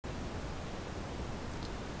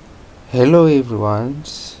Hello everyone,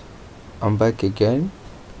 I'm back again,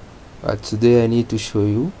 but today I need to show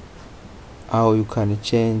you how you can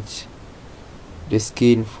change the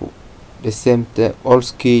skin for the same time, all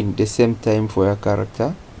skin the same time for your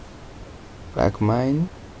character. Like mine,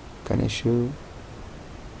 can I show you?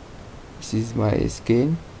 This is my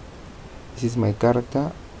skin, this is my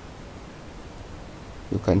character.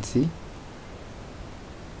 You can see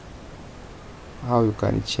how you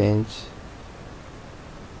can change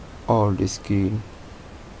all the skin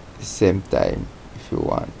the same time if you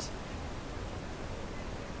want.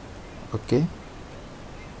 Okay,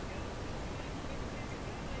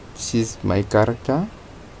 this is my character.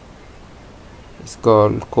 It's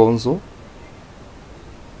called Konzo.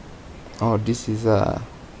 Oh, this is a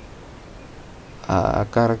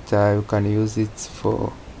character. You can use it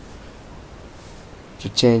to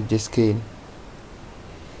change the skin.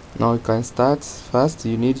 Now you can start. First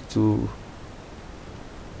you need to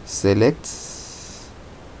select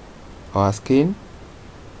our skin.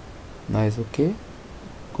 Now it's okay.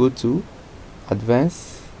 Go to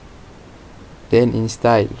advanced, then in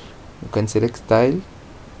style you can select style,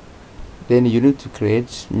 then you need to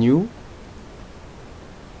create new.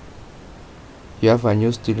 You have a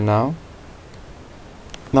new style now.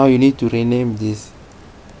 Now you need to rename this.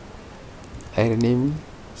 I rename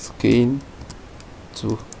skin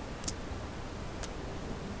to,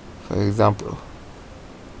 for example,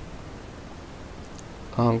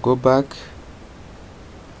 and go back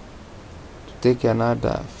to take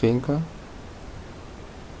another finger.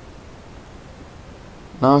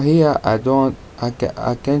 Now here I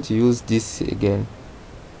can't use this again.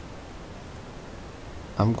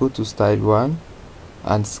 I'm go to style 1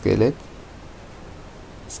 and select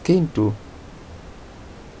skin 2.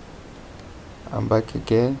 I'm back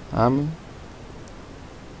again, army.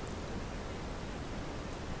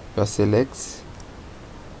 You select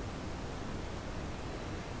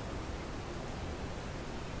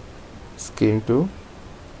skin 2,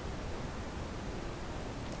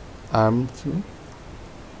 arm 2.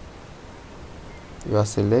 You are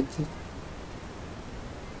selected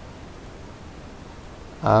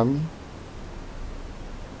army.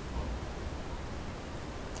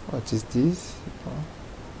 What is this?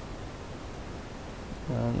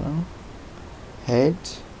 I don't know. Head.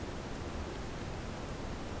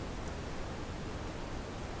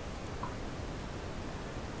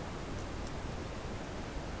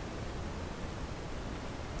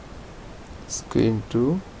 Screen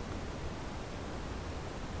 2.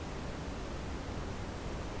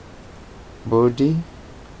 Body.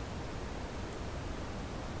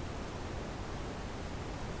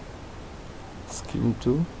 Screen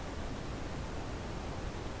 2.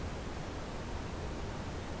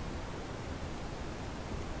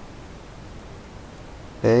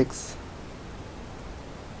 Legs.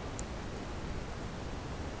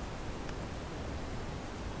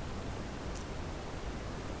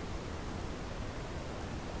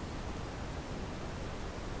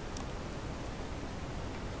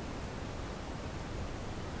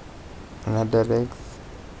 Another legs.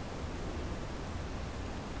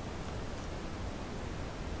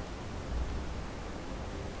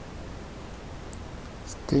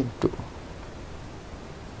 Skin 2.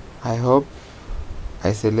 I hope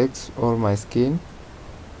I select all my skin.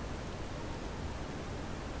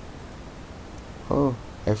 Oh,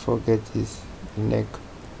 I forget this neck.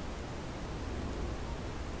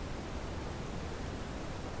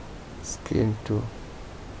 Skin 2.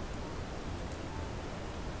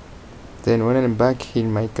 Then when I'm back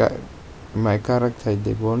in my character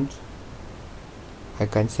the bond, I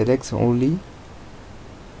can select only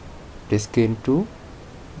the skin 2.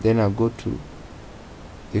 Then I go to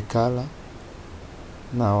the color.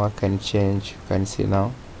 Now I can change. You can see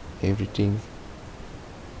now everything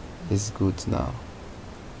is good now.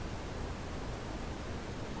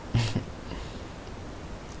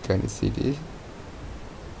 Can you see this?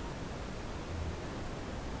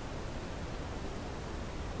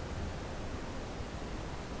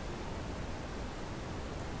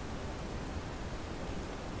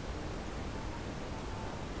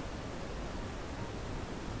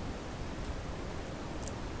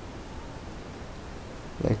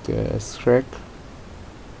 Like a Shrek,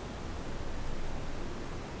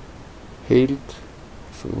 Hilt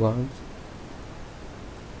if you want.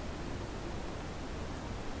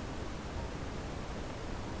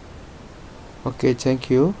 Okay,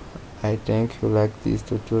 thank you. I think you like this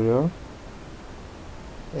tutorial,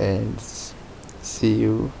 and see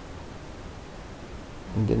you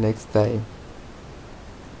in the next time.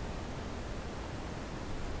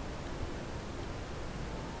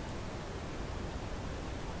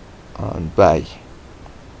 And bye.